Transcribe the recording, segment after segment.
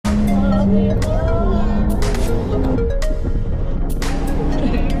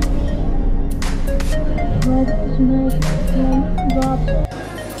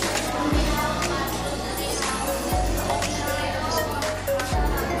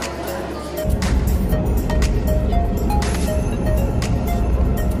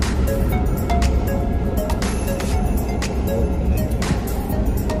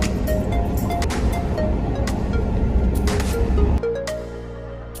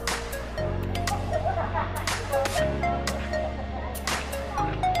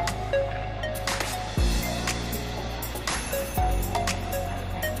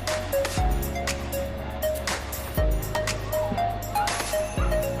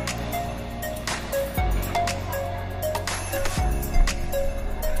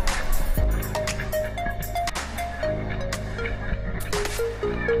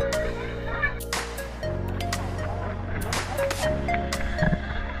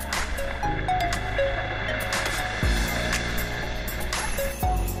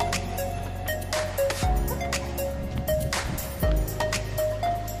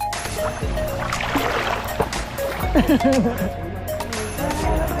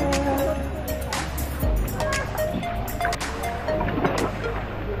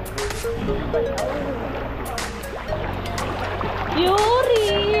Yuri!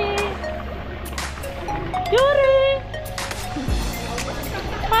 Yuri!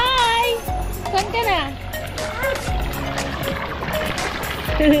 Hi! Saan ka na?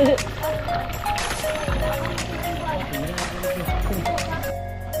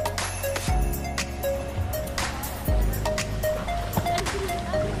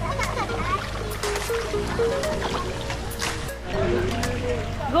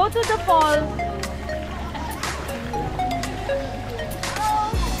 Go to the falls.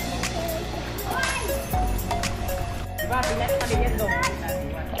 Diba, pilat paligid doon.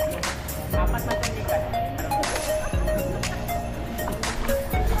 Dapat matalikan.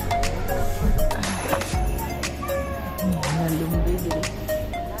 Malumbi dito.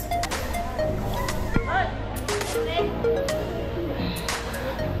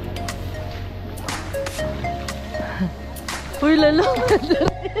 Uy, lalo.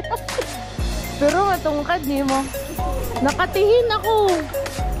 Pero matungkad ni mo. Nakatihin ako.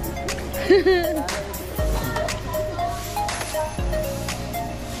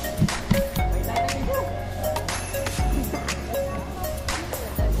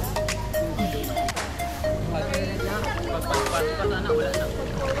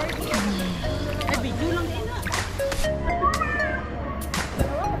 Ay, video lang din na.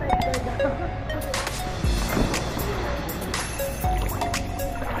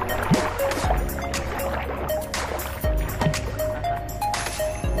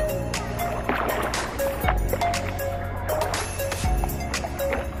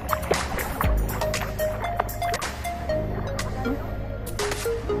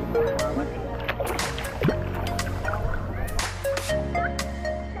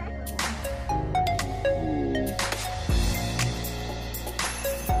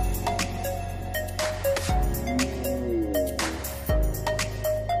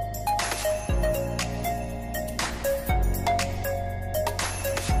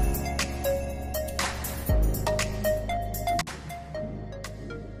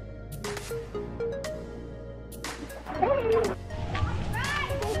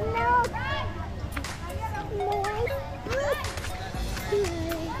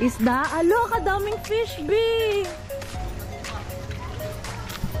 Isda? Alo, kadaming fish, B!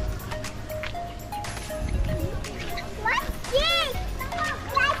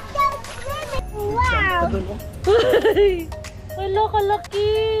 Wow! Alo,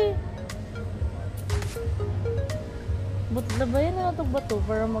 kalaki! Ba't labayan na ito ba ito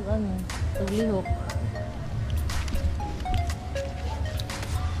para mag-ano? Taglihok.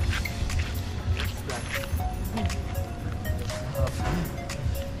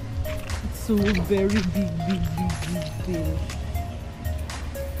 So very big fish.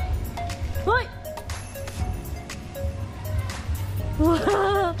 Hoy!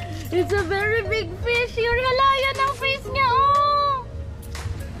 Wow! It's a very big fish! Yuri, hala! Yan ang face niya! Oh!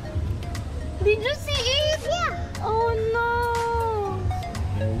 Did you see it? Yeah! Oh no!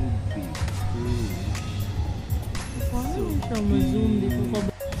 Very big fish. Paano siya ma-zoom dito ka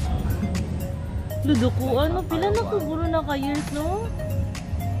ba? Luduko, ano? Pila na siguro na ka-years, no?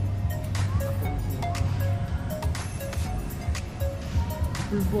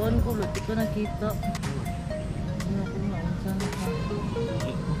 Pulbuan ko, luti ko nakita. Ano ko na, unsan na ka.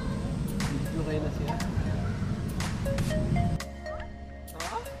 Dito kayo na siya.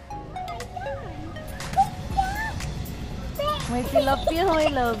 May tilapia, my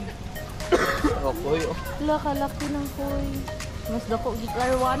love. Okay, oh. Wala kalaki ng koy. Mas dako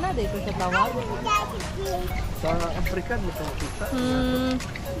gikarwana day ko sa tawag. Sa African, mo ito makita.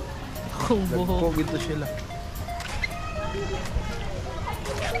 Kung buhok. Nagkog ito sila.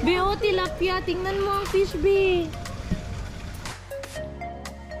 Be, oh, tilapia. Tingnan mo ang fish, be.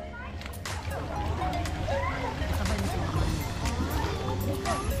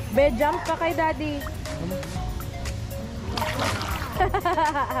 Be, jump ka kay daddy.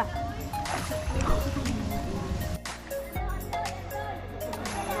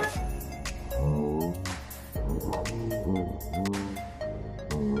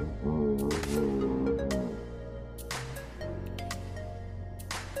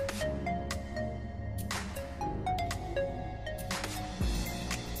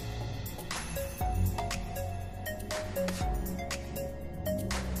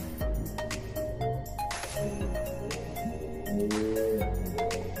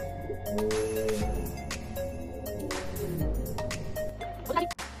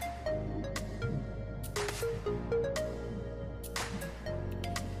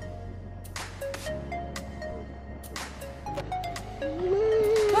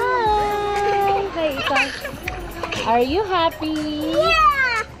 Are you happy?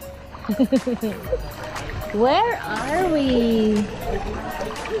 Yeah! Where are we?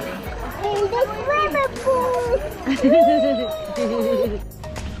 In the swimming pool!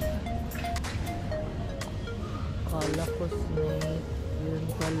 Kala ko snake. Yun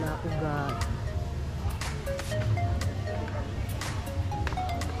pala ugat.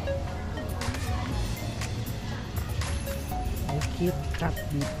 May cute cat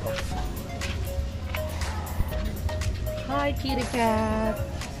dito. Hi, kitty cat.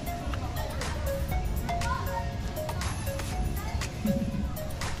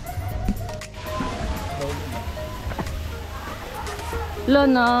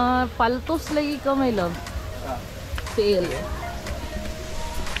 Lona, paltos lagi ka, my love. Feel.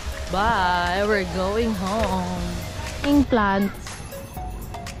 Bye, we're going home. Hanging plants.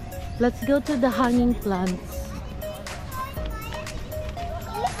 Let's go to the hanging plants.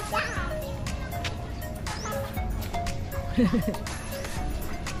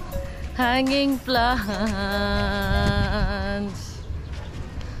 Hanging plants.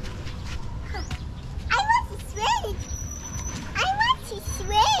 I want to swim! I want to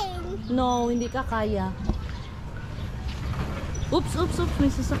swim! No, hindi ka kaya. Oops, oops, oops.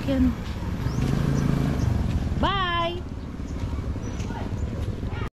 May sasakyan.